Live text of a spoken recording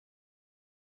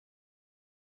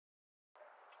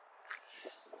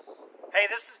Hey,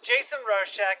 this is Jason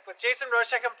Roshek with Jason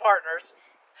Roshek and Partners.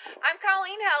 I'm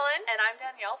Colleen Helen. And I'm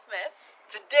Danielle Smith.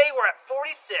 Today we're at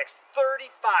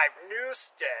 4635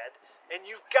 Newstead, and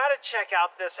you've got to check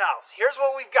out this house. Here's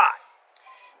what we've got.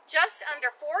 Just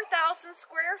under 4,000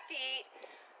 square feet,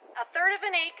 a third of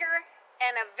an acre,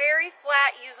 and a very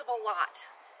flat, usable lot.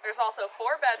 There's also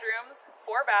 4 bedrooms,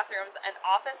 4 bathrooms, an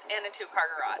office, and a 2-car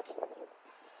garage.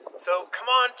 So come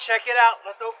on, check it out.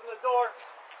 Let's open the door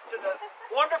to the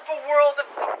wonderful world of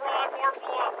the Broadmoor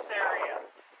Bluffs area.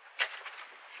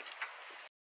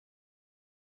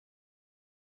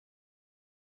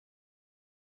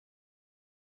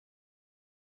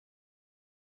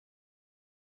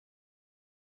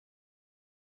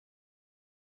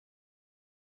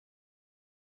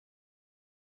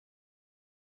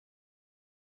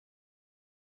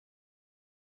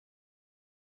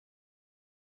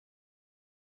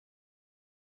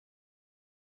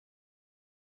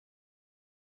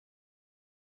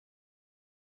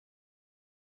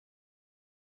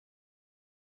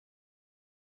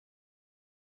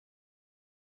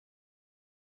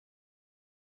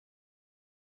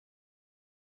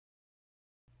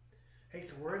 Hey,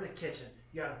 so we're in the kitchen.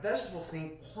 You got a vegetable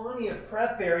sink, plenty of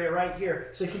prep area right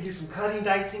here, so you can do some cutting,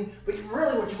 dicing. But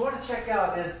really, what you want to check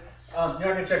out is, you're not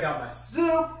going to check out my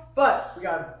soup, but we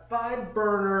got a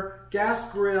 5-burner gas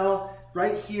grill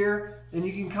right here, and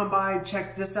you can come by and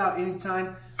check this out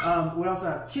anytime. We also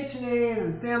have KitchenAid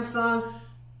and Samsung.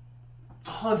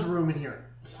 Tons of room in here,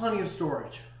 plenty of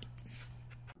storage.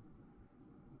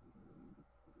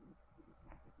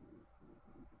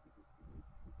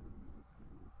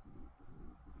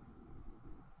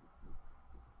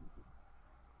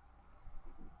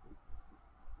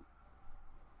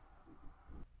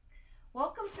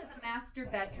 Welcome to the master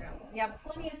bedroom. You have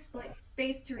plenty of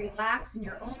space to relax in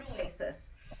your own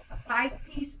oasis. A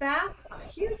 5-piece bath,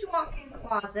 a huge walk-in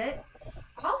closet.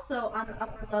 Also on the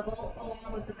upper level,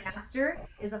 along with the master,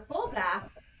 is a full bath,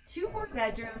 2 more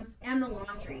bedrooms, and the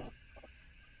laundry.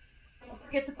 Don't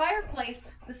forget the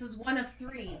fireplace. This is one of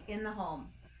 3 in the home.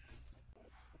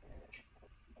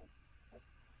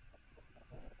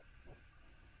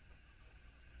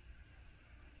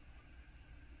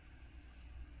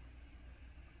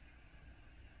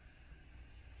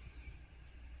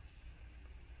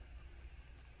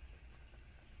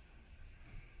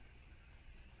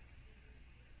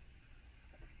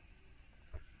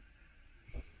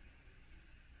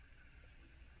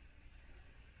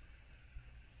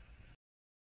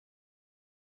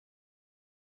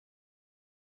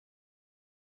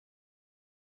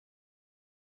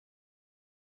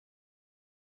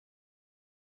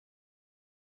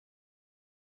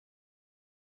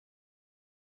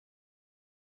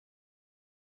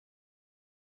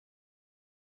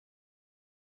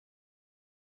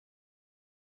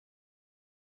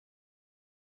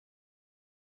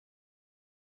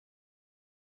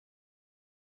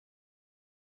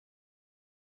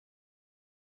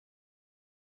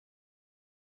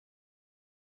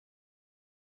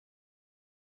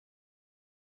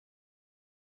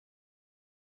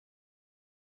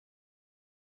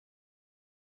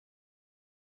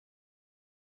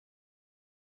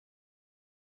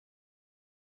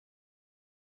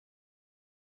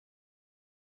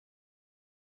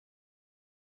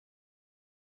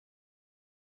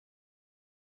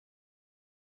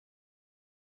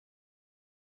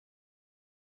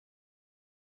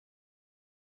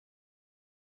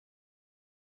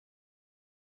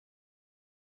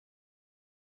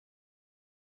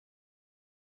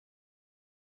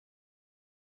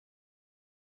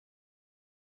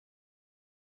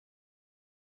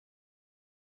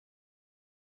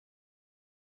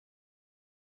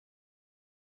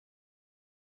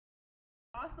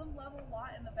 Awesome level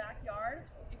lot in the backyard.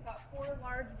 You've got 4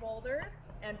 large boulders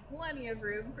and plenty of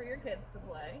room for your kids to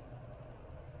play.